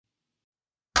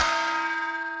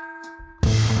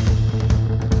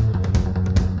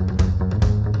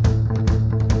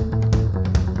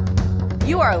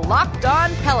are Locked On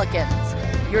Pelicans,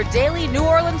 your daily New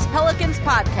Orleans Pelicans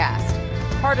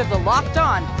podcast, part of the Locked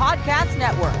On Podcast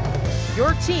Network,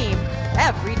 your team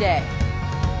every day.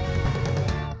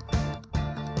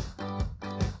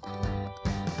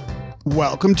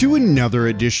 Welcome to another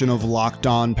edition of Locked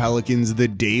On Pelicans, the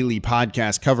daily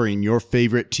podcast covering your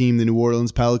favorite team, the New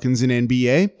Orleans Pelicans in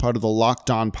NBA, part of the Locked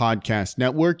On Podcast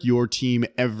Network, your team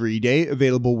every day,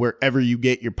 available wherever you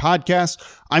get your podcasts.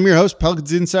 I'm your host,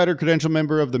 Pelicans Insider, credential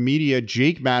member of the media,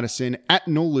 Jake Madison, at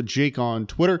NOLA Jake on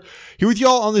Twitter. Here with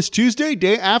y'all on this Tuesday,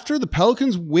 day after the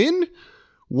Pelicans win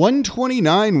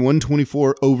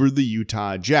 129-124 over the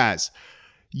Utah Jazz.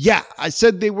 Yeah, I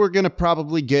said they were going to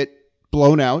probably get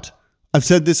blown out. I've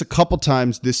said this a couple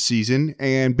times this season,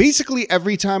 and basically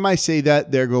every time I say that,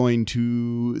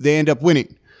 they end up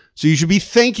winning. So you should be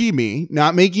thanking me,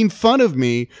 not making fun of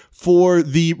me, for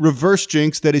the reverse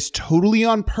jinx that is totally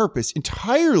on purpose,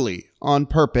 entirely on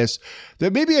purpose,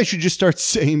 that maybe I should just start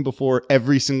saying before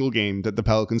every single game that the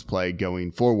Pelicans play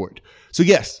going forward. So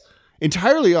yes,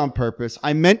 entirely on purpose.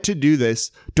 I meant to do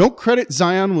this. Don't credit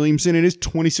Zion Williamson and his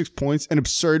 26 points and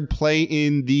absurd play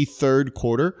in the third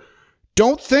quarter.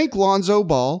 Don't thank Lonzo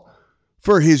Ball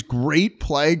for his great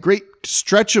play, great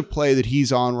stretch of play that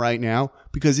he's on right now,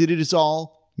 because it is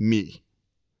all me.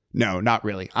 No, not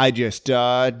really. I just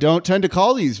don't tend to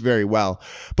call these very well.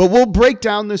 But we'll break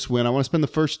down this win. I want to spend the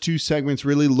first two segments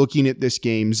really looking at this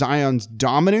game. Zion's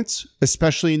dominance,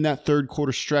 especially in that third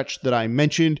quarter stretch that I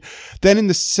mentioned. Then in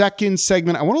the second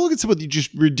segment, I want to look at some of the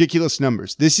just ridiculous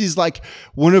numbers. This is like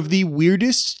one of the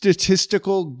weirdest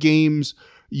statistical games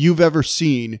you've ever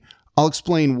seen. I'll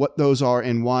explain what those are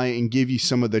and why, and give you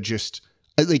some of the just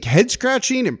like head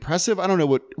scratching, impressive. I don't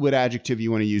know what adjective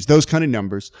you want to use, those kind of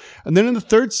numbers. And then in the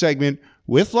third segment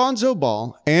with Lonzo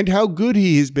Ball and how good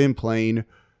he has been playing.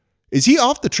 Is he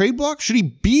off the trade block? Should he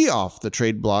be off the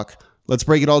trade block? Let's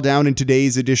break it all down in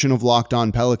today's edition of Locked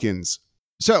On Pelicans.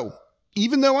 So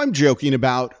even though I'm joking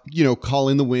about,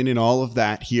 calling the win and all of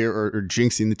that here, or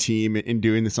jinxing the team and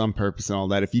doing this on purpose and all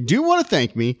that, if you do want to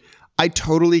thank me, I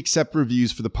totally accept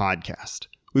reviews for the podcast.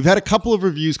 We've had a couple of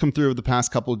reviews come through over the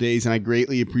past couple of days, and I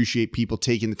greatly appreciate people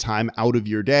taking the time out of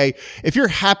your day. If you're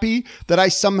happy that I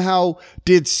somehow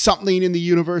did something in the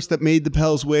universe that made the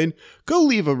Pels win, go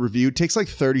leave a review. It takes like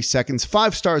 30 seconds,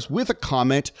 5 stars with a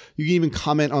comment. You can even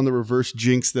comment on the reverse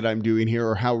jinx that I'm doing here,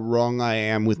 or how wrong I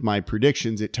am with my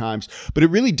predictions at times. But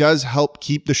it really does help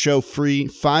keep the show free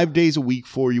 5 days a week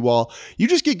for you all. You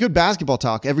just get good basketball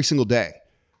talk every single day.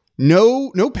 No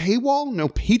paywall, no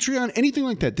Patreon, anything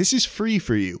like that. This is free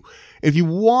for you. If you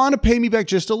want to pay me back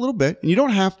just a little bit, and you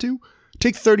don't have to,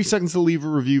 take 30 seconds to leave a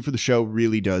review for the show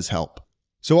really does help.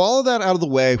 So all of that out of the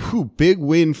way, big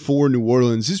win for New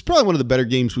Orleans. This is probably one of the better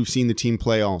games we've seen the team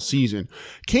play all season.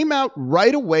 Came out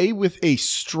right away with a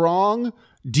strong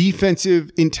defensive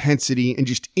intensity and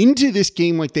just into this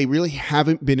game like they really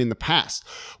haven't been in the past.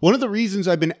 One of the reasons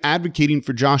I've been advocating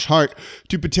for Josh Hart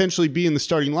to potentially be in the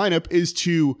starting lineup is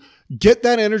to get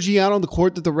that energy out on the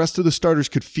court that the rest of the starters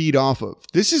could feed off of.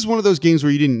 This is one of those games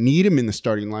where you didn't need him in the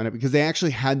starting lineup because they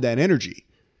actually had that energy.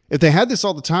 If they had this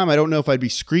all the time, I don't know if I'd be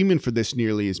screaming for this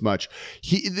nearly as much.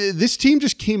 This team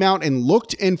just came out and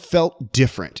looked and felt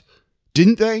different,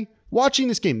 didn't they? Watching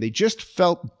this game, they just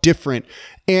felt different.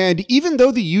 And even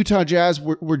though the Utah Jazz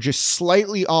were just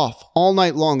slightly off all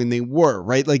night long, and they were,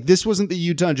 right? Like, this wasn't the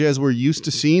Utah Jazz we're used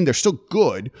to seeing. They're still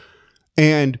good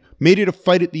and made it a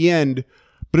fight at the end.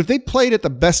 But if they played at the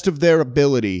best of their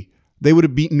ability, they would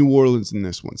have beaten New Orleans in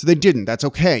this one. So they didn't. That's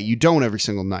okay. You don't every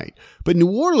single night. But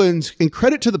New Orleans, and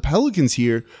credit to the Pelicans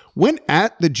here, went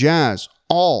at the Jazz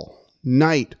all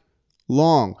night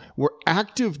long. Were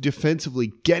active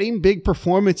defensively, getting big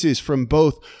performances from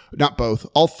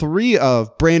all three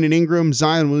of Brandon Ingram,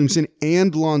 Zion Williamson,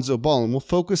 and Lonzo Ball. And we'll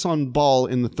focus on Ball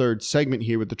in the third segment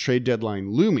here with the trade deadline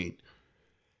looming.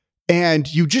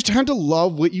 And you just had to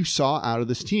love what you saw out of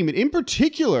this team. And in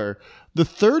particular, the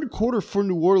third quarter for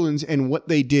New Orleans and what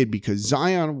they did, because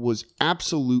Zion was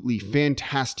absolutely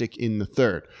fantastic in the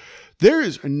third. There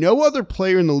is no other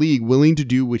player in the league willing to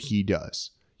do what he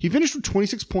does. He finished with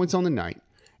 26 points on the night,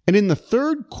 and in the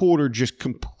third quarter just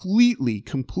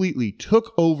completely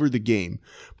took over the game.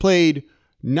 Played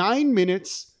 9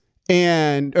 minutes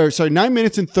and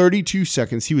 32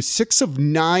 seconds. He was 6 of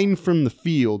 9 from the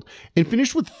field and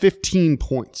finished with 15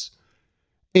 points.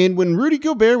 And when Rudy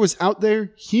Gobert was out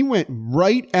there, he went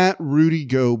right at Rudy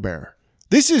Gobert.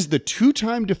 This is the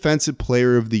 2-time Defensive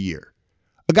Player of the Year.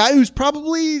 A guy who's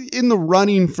probably in the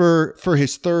running for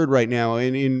his third right now,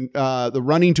 and in the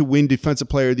running to win Defensive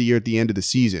Player of the Year at the end of the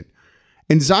season.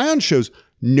 And Zion shows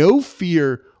no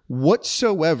fear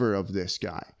whatsoever of this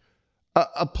guy.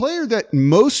 a player that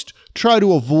most try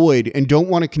to avoid and don't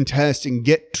want to contest and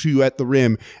get to at the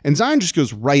rim, and Zion just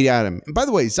goes right at him. And by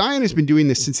the way, Zion has been doing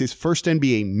this since his first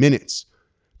NBA minutes.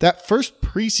 That first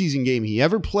preseason game he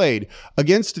ever played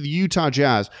against the Utah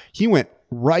Jazz, he went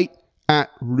right at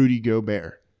Rudy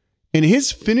Gobert. And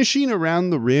his finishing around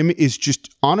the rim is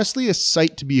just honestly a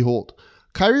sight to behold.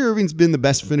 Kyrie Irving's been the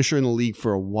best finisher in the league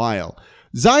for a while.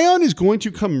 Zion is going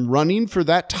to come running for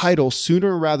that title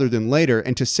sooner rather than later,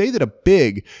 and to say that a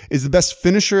big is the best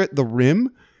finisher at the rim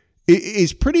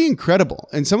is pretty incredible.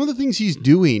 And some of the things he's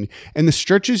doing and the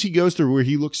stretches he goes through where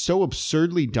he looks so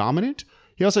absurdly dominant.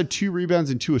 He also had 2 rebounds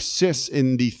and 2 assists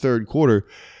in the third quarter.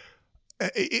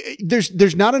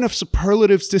 There's not enough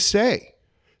superlatives to say.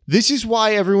 This is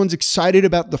why everyone's excited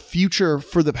about the future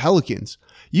for the Pelicans.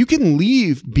 You can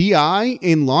leave B.I.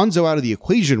 and Lonzo out of the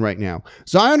equation right now.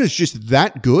 Zion is just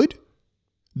that good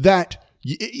that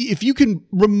if you can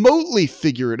remotely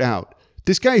figure it out,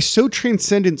 this guy is so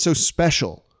transcendent, so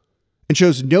special, and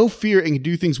shows no fear and can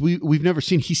do things we've never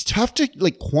seen. He's tough to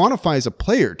quantify as a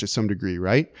player to some degree,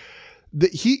 right?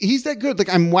 He's that good.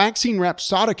 I'm waxing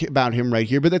rhapsodic about him right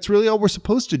here, but that's really all we're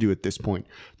supposed to do at this point.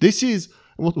 This is...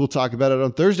 We'll talk about it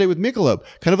on Thursday with Michelob.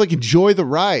 Kind of enjoy the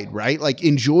ride, right?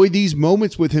 Enjoy these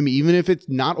moments with him, even if it's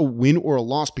not a win or a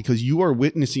loss, because you are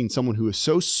witnessing someone who is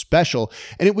so special.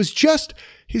 And it was just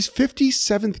his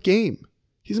 57th game.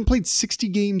 He hasn't played 60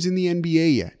 games in the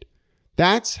NBA yet.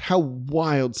 That's how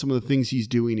wild some of the things he's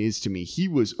doing is to me. He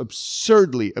was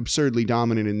absurdly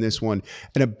dominant in this one,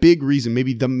 and a big reason,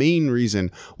 maybe the main reason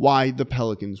why the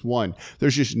Pelicans won.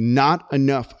 There's just not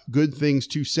enough good things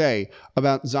to say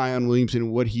about Zion Williamson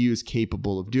and what he is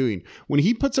capable of doing. When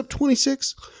he puts up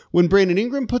 26, when Brandon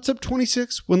Ingram puts up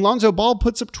 26, when Lonzo Ball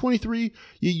puts up 23,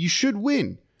 you should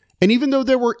win. And even though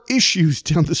there were issues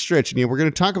down the stretch, and we're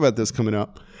going to talk about this coming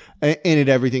up, and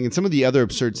everything, and some of the other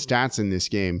absurd stats in this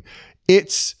game,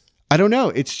 I don't know.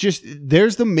 It's just,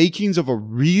 there's the makings of a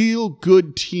real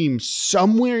good team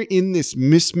somewhere in this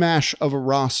mismatch of a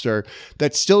roster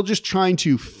that's still just trying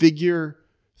to figure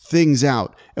things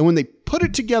out. And when they put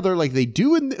it together like they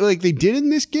did in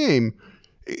this game,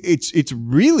 it's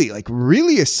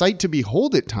really a sight to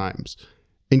behold at times.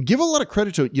 And give a lot of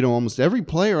credit to, almost every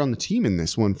player on the team in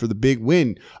this one for the big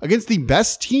win against the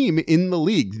best team in the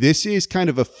league. This is kind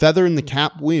of a feather in the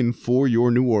cap win for your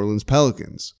New Orleans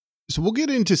Pelicans. So we'll get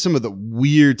into some of the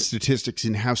weird statistics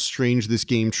and how strange this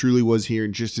game truly was here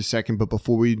in just a second. But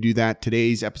before we do that,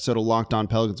 today's episode of Locked On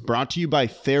Pelicans brought to you by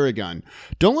Theragun.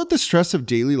 Don't let the stress of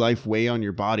daily life weigh on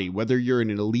your body. Whether you're an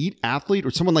elite athlete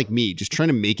or someone like me, just trying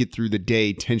to make it through the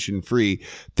day tension-free,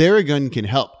 Theragun can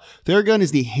help. Theragun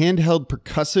is the handheld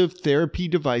percussive therapy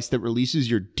device that releases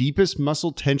your deepest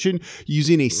muscle tension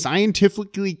using a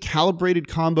scientifically calibrated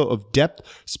combo of depth,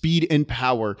 speed, and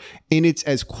power. And it's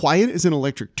as quiet as an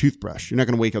electric toothbrush. You're not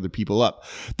going to wake other people up.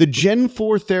 The Gen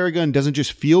 4 Theragun doesn't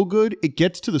just feel good, it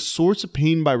gets to the source of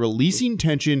pain by releasing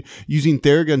tension using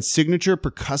Theragun's signature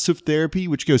percussive therapy,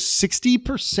 which goes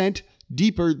 60%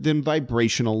 deeper than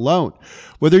vibration alone.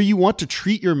 Whether you want to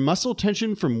treat your muscle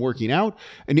tension from working out,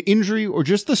 an injury, or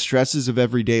just the stresses of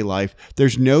everyday life,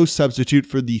 there's no substitute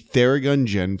for the Theragun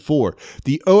Gen 4.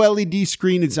 The OLED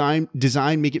screen design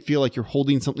make it feel like you're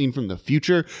holding something from the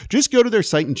future. Just go to their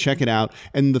site and check it out.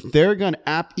 And the Theragun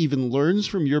app even learns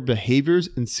from your behaviors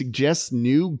and suggests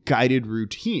new guided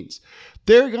routines.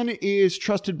 Theragun is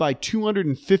trusted by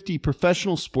 250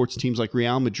 professional sports teams like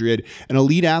Real Madrid and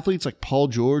elite athletes like Paul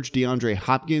George, DeAndre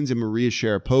Hopkins, and Maria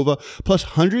Sharapova, plus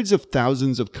hundreds of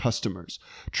thousands of customers.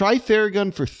 Try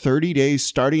Theragun for 30 days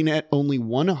starting at only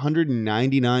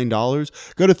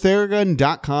 $199. Go to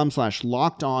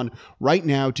Theragun.com/lockedon right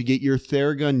now to get your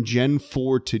Theragun Gen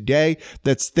 4 today.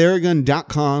 That's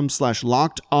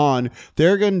Theragun.com/lockedon.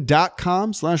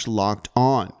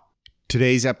 Theragun.com/lockedon.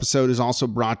 Today's episode is also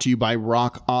brought to you by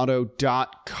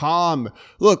RockAuto.com.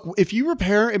 Look, if you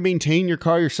repair and maintain your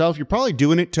car yourself, you're probably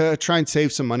doing it to try and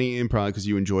save some money, and probably because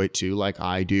you enjoy it too, like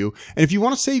I do. And if you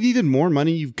want to save even more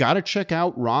money, you've got to check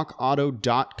out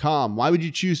RockAuto.com. Why would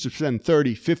you choose to spend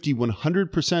 30, 50,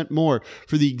 100% more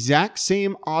for the exact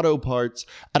same auto parts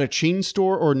at a chain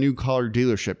store or a new car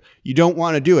dealership? You don't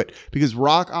want to do it because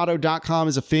RockAuto.com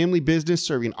is a family business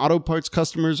serving auto parts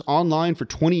customers online for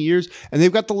 20 years, and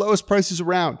they've got the lowest prices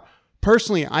around.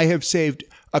 Personally, I have saved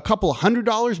a couple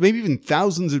 $100, maybe even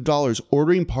thousands of dollars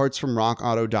ordering parts from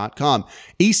RockAuto.com.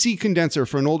 AC condenser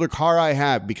for an older car I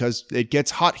have because it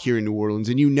gets hot here in New Orleans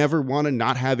and you never want to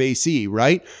not have AC,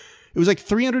 right? It was like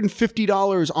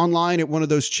 $350 online at one of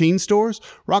those chain stores.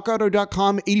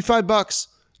 RockAuto.com, $85.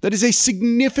 That is a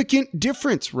significant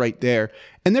difference right there.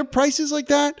 And their prices like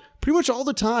that pretty much all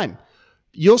the time.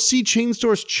 You'll see chain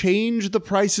stores change the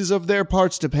prices of their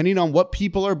parts depending on what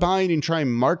people are buying and try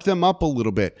and mark them up a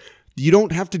little bit. You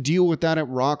don't have to deal with that at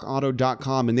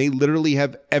rockauto.com, and they literally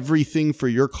have everything for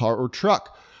your car or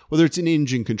truck. Whether it's an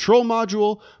engine control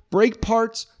module, brake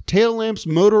parts, tail lamps,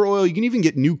 motor oil, you can even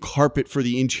get new carpet for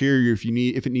the interior if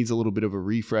it needs a little bit of a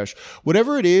refresh.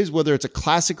 Whatever it is, whether it's a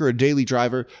classic or a daily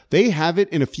driver, they have it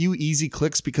in a few easy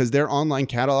clicks because their online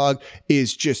catalog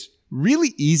is just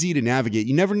really easy to navigate.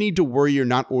 You never need to worry you're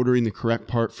not ordering the correct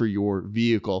part for your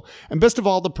vehicle. And best of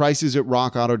all, the prices at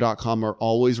rockauto.com are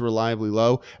always reliably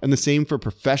low, and the same for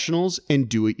professionals and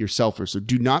do-it-yourselfers. So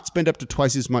do not spend up to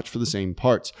twice as much for the same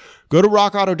parts. Go to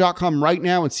rockauto.com right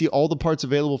now and see all the parts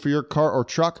available for your car or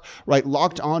truck. Write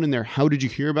Locked On in their How Did You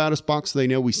Hear About Us box so they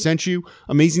know we sent you.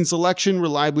 Amazing selection,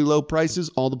 reliably low prices,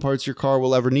 all the parts your car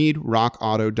will ever need.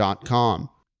 rockauto.com.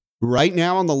 Right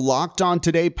now on the Locked On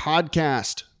Today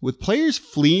podcast, with players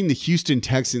fleeing the Houston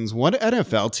Texans, what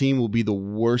NFL team will be the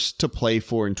worst to play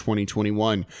for in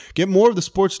 2021? Get more of the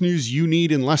sports news you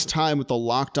need in less time with the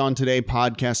Locked On Today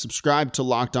podcast. Subscribe to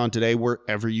Locked On Today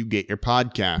wherever you get your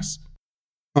podcasts.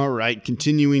 All right,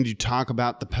 continuing to talk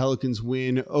about the Pelicans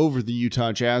win over the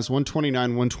Utah Jazz,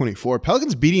 129-124.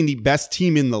 Pelicans beating the best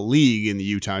team in the league in the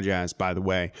Utah Jazz, by the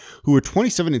way, who were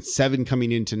 27-7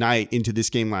 coming into this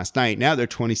game last night. Now they're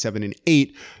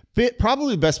 27-8.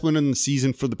 Probably the best win in the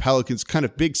season for the Pelicans. Kind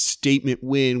of big statement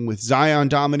win with Zion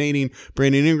dominating,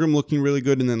 Brandon Ingram looking really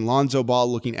good, and then Lonzo Ball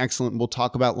looking excellent. We'll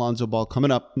talk about Lonzo Ball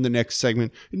coming up in the next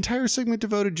segment. Entire segment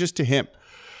devoted just to him.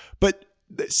 But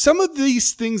some of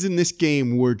these things in this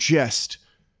game were just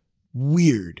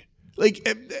weird.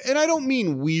 And I don't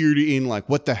mean weird in like,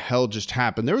 what the hell just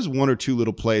happened? There was one or two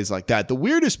little plays like that. The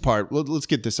weirdest part, let's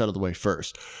get this out of the way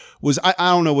first, was I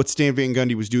don't know what Stan Van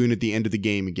Gundy was doing at the end of the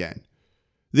game again.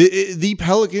 The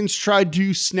Pelicans tried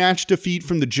to snatch defeat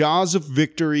from the jaws of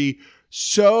victory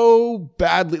so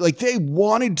badly. Like, they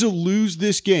wanted to lose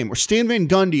this game, or Stan Van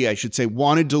Gundy, I should say,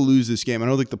 wanted to lose this game. I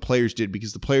don't think the players did,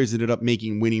 because the players ended up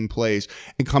making winning plays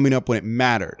and coming up when it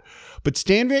mattered. But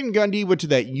Stan Van Gundy went to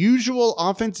that usual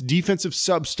offense-defensive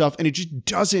sub stuff, and it just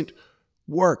doesn't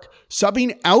work.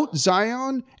 Subbing out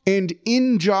Zion and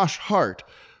in Josh Hart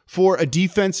for a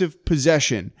defensive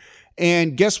possession.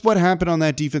 And guess what happened on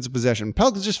that defensive possession?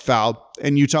 Pelicans just fouled,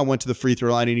 and Utah went to the free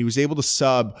throw line, and he was able to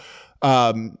sub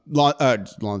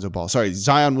Lonzo Ball,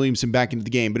 Zion Williamson back into the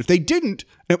game. But if they didn't,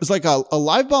 it was like a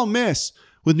live ball miss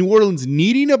with New Orleans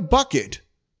needing a bucket,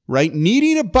 right?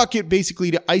 Needing a bucket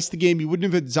basically to ice the game. You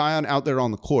wouldn't have had Zion out there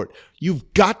on the court.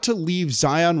 You've got to leave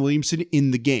Zion Williamson in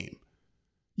the game.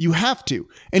 You have to.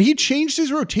 And he changed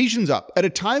his rotations up. At a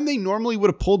time they normally would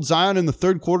have pulled Zion in the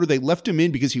third quarter, they left him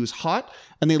in because he was hot,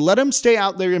 and they let him stay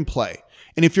out there and play.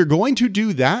 And if you're going to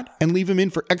do that and leave him in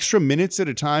for extra minutes at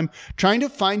a time, trying to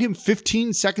find him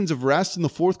 15 seconds of rest in the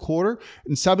fourth quarter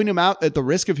and subbing him out at the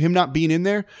risk of him not being in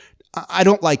there, I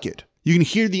don't like it. You can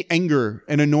hear the anger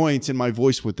and annoyance in my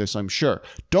voice with this, I'm sure.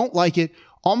 Don't like it.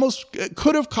 Almost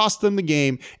could have cost them the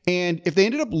game. And if they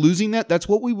ended up losing that, that's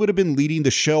what we would have been leading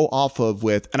the show off of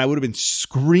with, and I would have been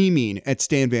screaming at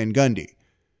Stan Van Gundy.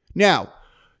 Now,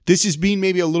 this is being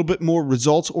maybe a little bit more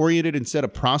results-oriented instead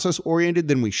of process-oriented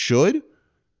than we should,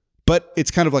 but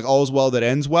it's kind of like all's well that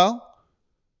ends well.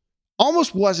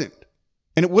 Almost wasn't.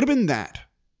 And it would have been that.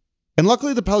 And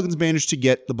luckily the Pelicans managed to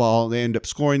get the ball. They end up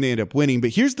scoring. They end up winning.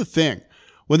 But here's the thing.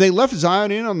 When they left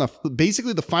Zion in on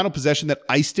basically the final possession that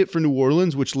iced it for New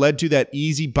Orleans, which led to that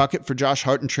easy bucket for Josh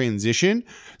Hart in transition,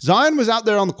 Zion was out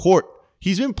there on the court.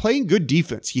 He's been playing good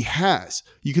defense. He has.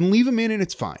 You can leave him in and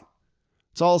it's fine.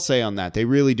 That's all I'll say on that. They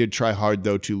really did try hard,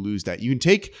 though, to lose that. You can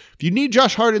take, if you need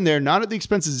Josh Hart in there, not at the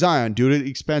expense of Zion, do it at the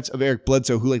expense of Eric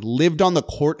Bledsoe, who lived on the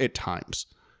court at times,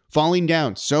 falling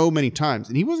down so many times.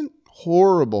 And he wasn't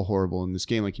horrible in this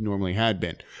game like he normally had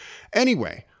been.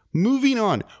 Anyway, moving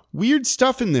on. Weird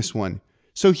stuff in this one.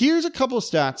 So here's a couple of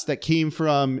stats that came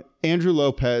from Andrew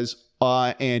Lopez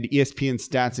and ESPN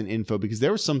Stats and Info, because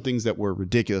there were some things that were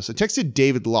ridiculous. I texted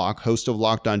David Locke, host of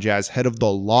Locked On Jazz, head of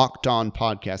the Locked On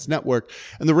Podcast Network,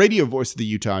 and the radio voice of the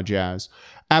Utah Jazz,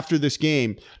 after this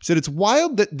game, said it's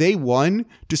wild that they won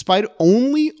despite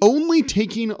only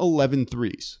taking 11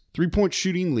 threes. 3-point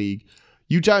shooting league.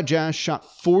 Utah Jazz shot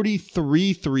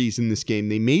 43 threes in this game.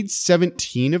 They made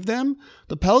 17 of them.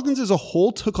 The Pelicans as a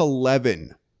whole took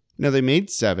 11. Now, they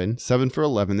made 7 for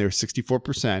 11. They were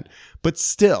 64%. But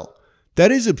still,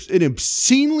 that is an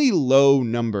obscenely low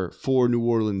number for New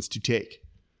Orleans to take.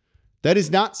 That is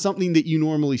not something that you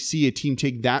normally see a team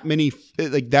take that many,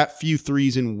 that few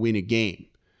threes and win a game.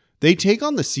 They take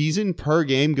on the season per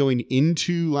game going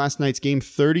into last night's game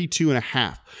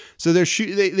 32.5. So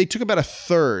they took about a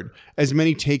third as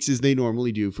many takes as they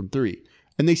normally do from three.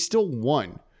 and they still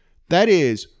won. That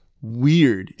is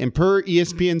weird. And per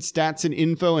ESPN Stats and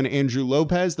Info and Andrew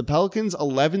Lopez, the Pelicans'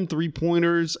 11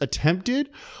 three-pointers attempted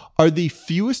are the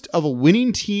fewest of a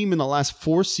winning team in the last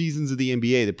 4 seasons of the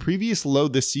NBA. The previous low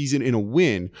this season in a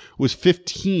win was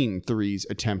 15 threes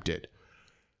attempted.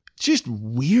 Just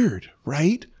weird,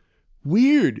 right?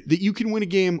 Weird that you can win a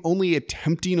game only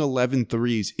attempting 11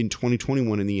 threes in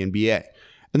 2021 in the NBA.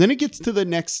 And then it gets to the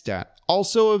next stat,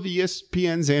 also of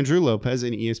ESPN's Andrew Lopez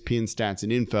and ESPN Stats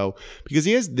and Info, because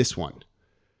he has this one.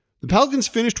 The Pelicans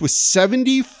finished with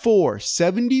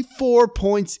 74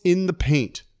 points in the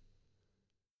paint.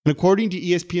 And according to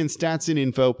ESPN Stats and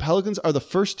Info, Pelicans are the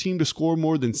first team to score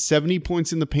more than 70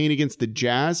 points in the paint against the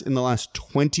Jazz in the last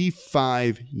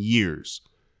 25 years.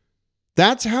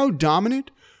 That's how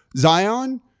dominant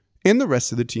Zion and the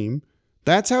rest of the team,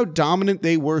 that's how dominant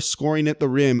they were scoring at the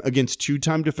rim against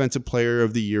 2-time Defensive Player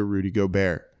of the Year Rudy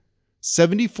Gobert.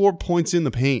 74 points in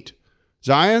the paint.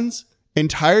 Zion's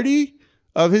entirety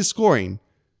of his scoring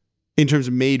in terms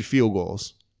of made field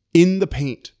goals in the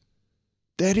paint.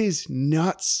 That is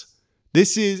nuts.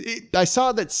 I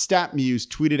saw that StatMuse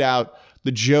tweeted out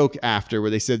the joke after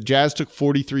where they said Jazz took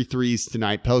 43 threes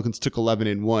tonight, Pelicans took 11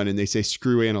 and 1, and they say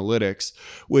screw analytics,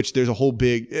 which there's a whole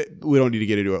big, we don't need to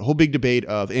get into it, a whole big debate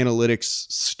of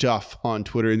analytics stuff on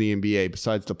Twitter in the NBA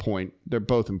besides the point. They're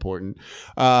both important.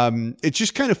 It's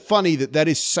just kind of funny that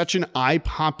is such an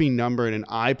eye-popping number and an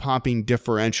eye-popping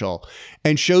differential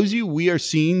and shows you we are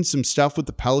seeing some stuff with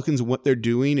the Pelicans and what they're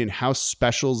doing and how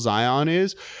special Zion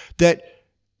is, that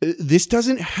this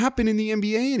doesn't happen in the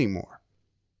NBA anymore.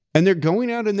 And they're going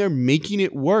out and they're making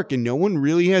it work, and no one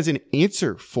really has an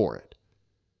answer for it.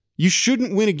 You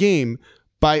shouldn't win a game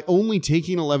by only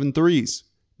taking 11 threes.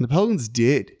 And the Pelicans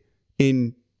did.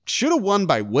 And should have won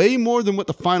by way more than what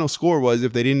the final score was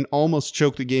if they didn't almost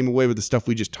choke the game away with the stuff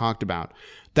we just talked about.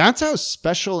 That's how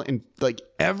special and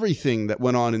everything that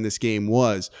went on in this game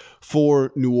was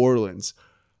for New Orleans.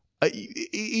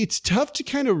 It's tough to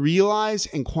kind of realize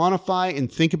and quantify and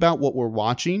think about what we're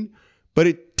watching, but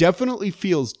it definitely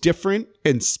feels different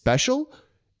and special,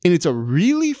 and it's a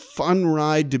really fun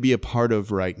ride to be a part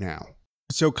of right now.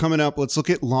 So coming up, let's look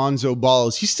at Lonzo Ball.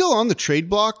 Is he still on the trade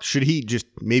block? Should he just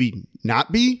maybe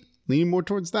not be? Leaning more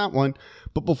towards that one.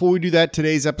 But before we do that,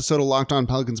 today's episode of Locked On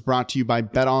Pelicans brought to you by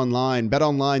BetOnline.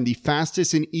 BetOnline, the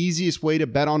fastest and easiest way to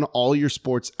bet on all your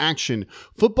sports action.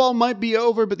 Football might be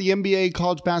over, but the NBA,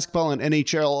 college basketball, and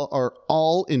NHL are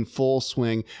all in full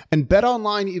swing. And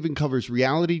BetOnline even covers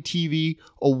reality TV,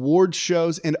 awards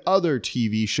shows, and other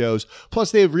TV shows.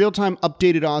 Plus, they have real-time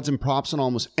updated odds and props on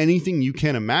almost anything you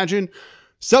can imagine.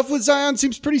 Stuff with Zion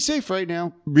seems pretty safe right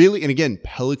now. Really, and again,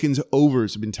 Pelicans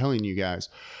overs, I've been telling you guys.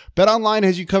 BetOnline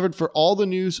has you covered for all the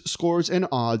news, scores, and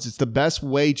odds. It's the best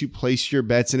way to place your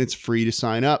bets, and it's free to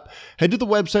sign up. Head to the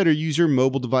website or use your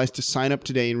mobile device to sign up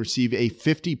today and receive a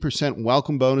 50%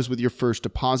 welcome bonus with your first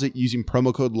deposit using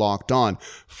promo code LOCKEDON.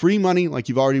 Free money like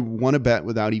you've already won a bet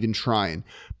without even trying.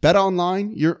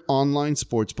 BetOnline, your online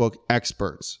sportsbook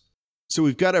experts. So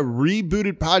we've got a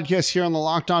rebooted podcast here on the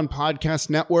Locked On Podcast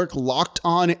Network, Locked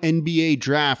On NBA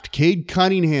Draft. Cade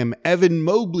Cunningham, Evan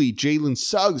Mobley, Jalen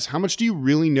Suggs. How much do you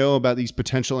really know about these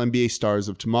potential NBA stars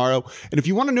of tomorrow? And if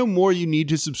you want to know more, you need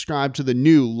to subscribe to the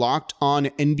new Locked On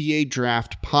NBA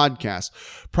Draft podcast.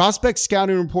 Prospect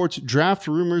scouting reports, draft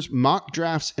rumors, mock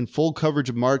drafts, and full coverage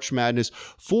of March Madness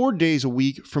 4 days a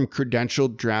week from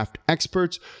credentialed draft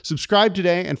experts. Subscribe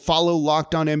today and follow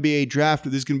Locked On NBA Draft.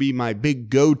 This is going to be my big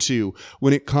go-to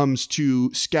when it comes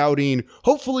to scouting,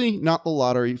 hopefully not the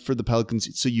lottery for the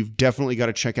Pelicans, so you've definitely got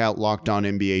to check out Locked On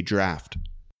NBA Draft.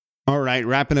 All right,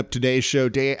 wrapping up today's show,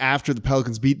 day after the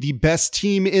Pelicans beat the best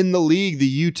team in the league, the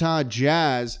Utah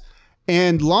Jazz,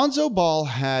 and Lonzo Ball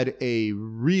had a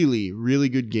really, really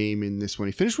good game in this one.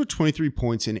 He finished with 23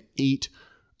 points and 8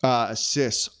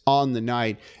 assists on the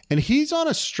night, and he's on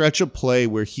a stretch of play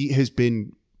where he has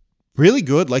been really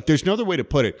good. There's no other way to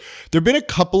put it. There have been a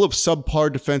couple of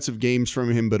subpar defensive games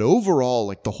from him, but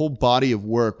overall, the whole body of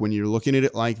work, when you're looking at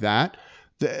it like that,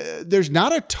 there's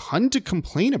not a ton to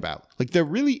complain about. There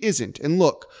really isn't. And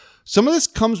look, some of this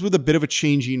comes with a bit of a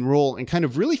changing role and kind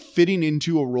of really fitting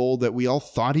into a role that we all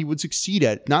thought he would succeed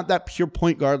at. Not that pure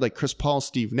point guard like Chris Paul,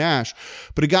 Steve Nash,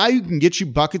 but a guy who can get you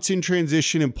buckets in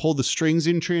transition and pull the strings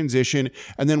in transition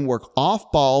and then work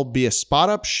off ball, be a spot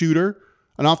up shooter,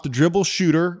 an off the dribble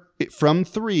shooter from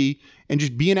 3, and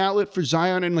just be an outlet for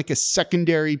Zion and a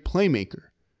secondary playmaker.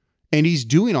 And he's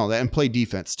doing all that, and play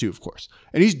defense too, of course.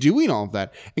 And he's doing all of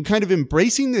that and kind of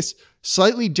embracing this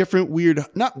slightly different,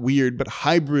 not weird, but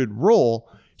hybrid role.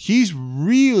 He's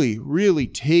really, really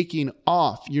taking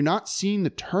off. You're not seeing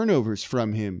the turnovers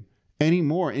from him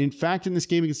anymore. And in fact, in this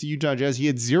game against the Utah Jazz, he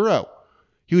had 0.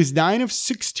 He was 9 of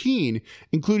 16,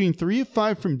 including 3 of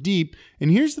 5 from deep.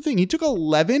 And here's the thing. He took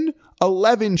 11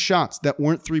 shots that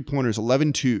weren't three-pointers,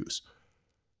 11 twos.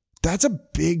 That's a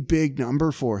big, big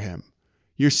number for him.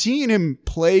 You're seeing him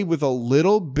play with a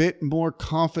little bit more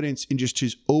confidence in just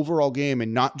his overall game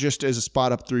and not just as a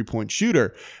spot-up three-point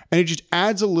shooter. And it just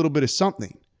adds a little bit of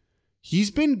something.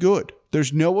 He's been good.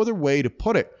 There's no other way to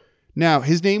put it. Now,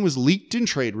 his name was leaked in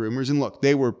trade rumors, and look,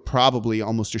 they were probably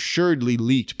almost assuredly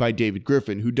leaked by David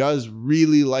Griffin, who does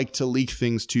really like to leak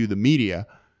things to the media.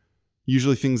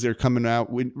 Usually things that are coming out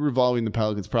revolving the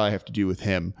Pelicans probably have to do with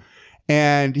him.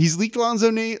 And he's leaked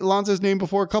Lonzo's name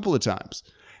before a couple of times.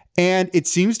 And it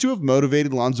seems to have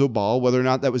motivated Lonzo Ball. Whether or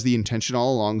not that was the intention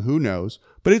all along, who knows?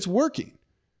 But it's working.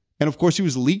 And of course, he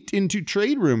was leaked into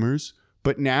trade rumors.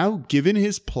 But now, given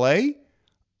his play,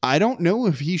 I don't know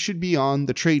if he should be on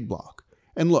the trade block.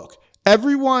 And look,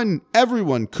 everyone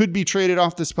could be traded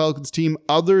off this Pelicans team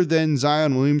other than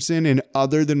Zion Williamson and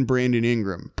other than Brandon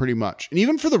Ingram, pretty much. And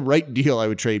even for the right deal, I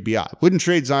would trade B.I. Wouldn't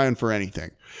trade Zion for anything.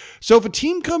 So if a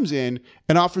team comes in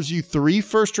and offers you 3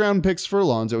 first-round picks for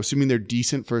Lonzo, assuming they're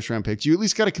decent first-round picks, you at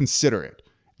least got to consider it.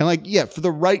 And for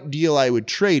the right deal, I would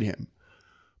trade him.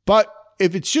 But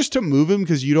if it's just to move him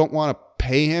because you don't want to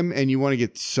pay him and you want to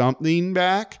get something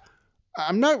back,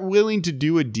 I'm not willing to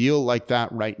do a deal like that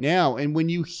right now. And when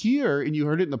you hear, and you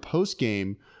heard it in the post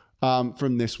game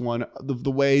from this one,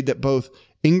 the way that both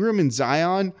Ingram and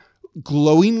Zion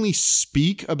glowingly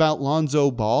speak about Lonzo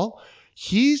Ball,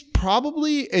 he's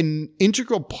probably an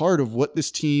integral part of what this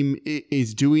team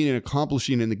is doing and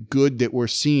accomplishing and the good that we're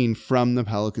seeing from the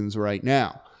Pelicans right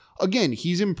now. Again,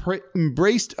 he's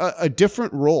embraced a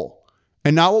different role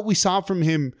and not what we saw from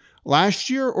him last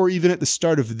year or even at the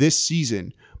start of this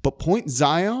season. But Point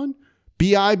Zion,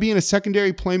 B.I. being a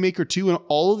secondary playmaker too, and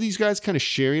all of these guys kind of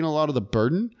sharing a lot of the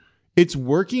burden, it's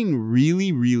working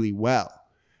really, really well.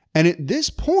 And at this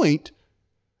point,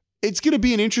 it's going to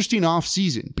be an interesting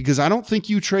offseason because I don't think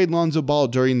you trade Lonzo Ball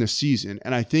during the season.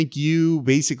 And I think you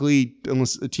basically,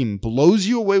 unless a team blows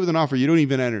you away with an offer, you don't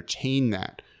even entertain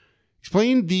that. He's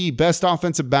playing the best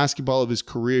offensive basketball of his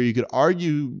career. You could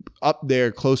argue up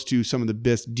there close to some of the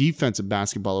best defensive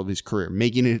basketball of his career,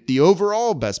 making it the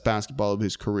overall best basketball of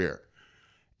his career.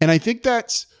 And I think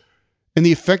and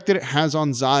the effect that it has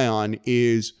on Zion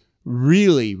is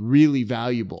really, really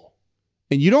valuable.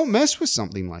 And you don't mess with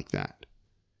something like that.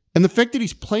 And the fact that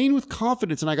he's playing with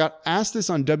confidence, and I got asked this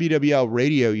on WWL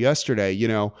radio yesterday,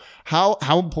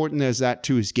 how important is that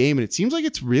to his game? And it seems like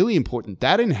it's really important.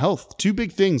 That and health, 2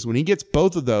 big things. When he gets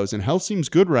both of those, and health seems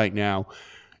good right now,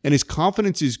 and his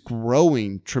confidence is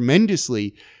growing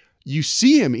tremendously, you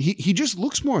see him, he just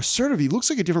looks more assertive. He looks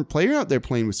like a different player out there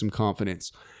playing with some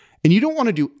confidence. And you don't want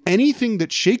to do anything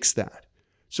that shakes that.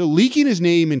 So leaking his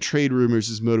name in trade rumors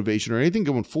as motivation or anything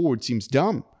going forward seems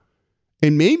dumb.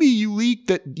 And maybe you leak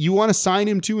that you want to sign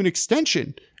him to an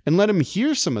extension and let him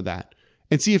hear some of that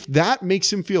and see if that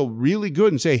makes him feel really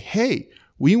good and say, hey,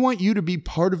 we want you to be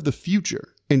part of the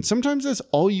future. And sometimes that's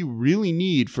all you really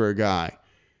need for a guy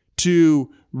to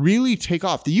really take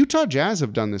off. The Utah Jazz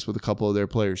have done this with a couple of their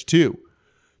players too.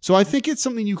 So I think it's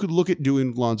something you could look at doing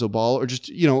with Lonzo Ball or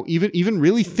just, even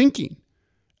really thinking.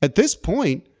 At this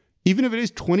point, even if it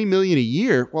is $20 million a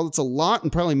year, while it's a lot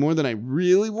and probably more than I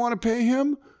really want to pay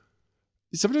him,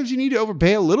 sometimes you need to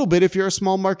overpay a little bit if you're a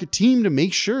small market team to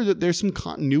make sure that there's some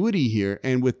continuity here.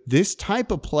 And with this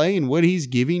type of play and what he's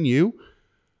giving you,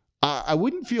 I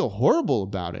wouldn't feel horrible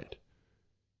about it.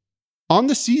 On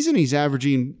the season, he's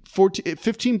averaging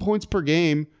 15 points per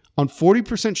game on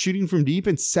 40% shooting from deep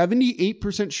and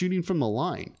 78% shooting from the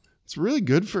line. It's really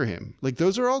good for him.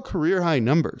 Those are all career high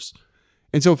numbers.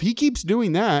 And so if he keeps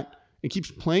doing that and keeps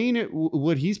playing at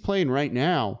what he's playing right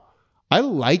now, I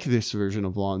like this version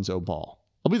of Lonzo Ball.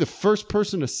 I'll be the first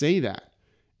person to say that.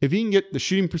 If he can get the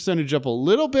shooting percentage up a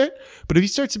little bit, but if he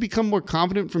starts to become more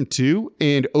confident from 2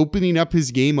 and opening up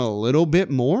his game a little bit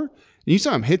more, and you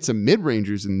saw him hit some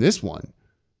mid-rangers in this one,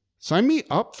 sign me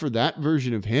up for that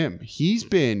version of him. He's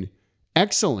been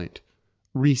excellent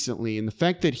recently, and the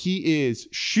fact that he is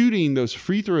shooting those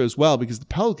free throws well, because the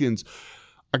Pelicans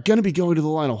are going to be going to the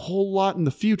line a whole lot in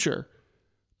the future.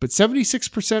 But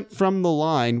 76% from the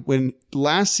line when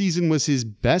last season was his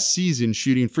best season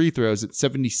shooting free throws at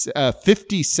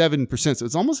 57%. So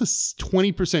it's almost a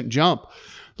 20% jump.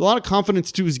 A lot of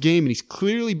confidence to his game, and he's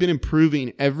clearly been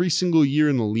improving every single year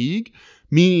in the league,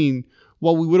 meaning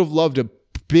while we would have loved a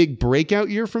big breakout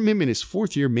year from him in his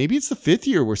 4th year, maybe it's the 5th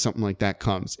year where something like that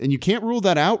comes. And you can't rule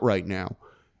that out right now.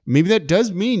 Maybe that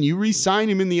does mean you re-sign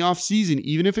him in the offseason,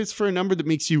 even if it's for a number that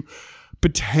makes you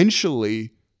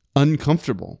potentially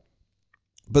uncomfortable.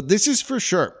 But this is for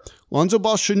sure. Lonzo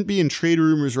Ball shouldn't be in trade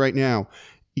rumors right now.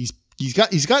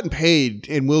 He's gotten paid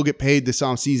and will get paid this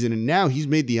offseason, and now he's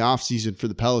made the offseason for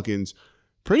the Pelicans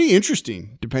pretty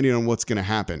interesting, depending on what's going to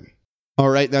happen. All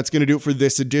right, that's going to do it for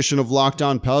this edition of Locked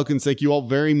On Pelicans. Thank you all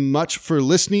very much for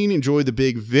listening. Enjoy the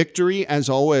big victory. As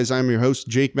always, I'm your host,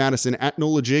 Jake Madison, at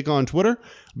NolaJake on Twitter.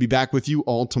 I'll be back with you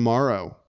all tomorrow.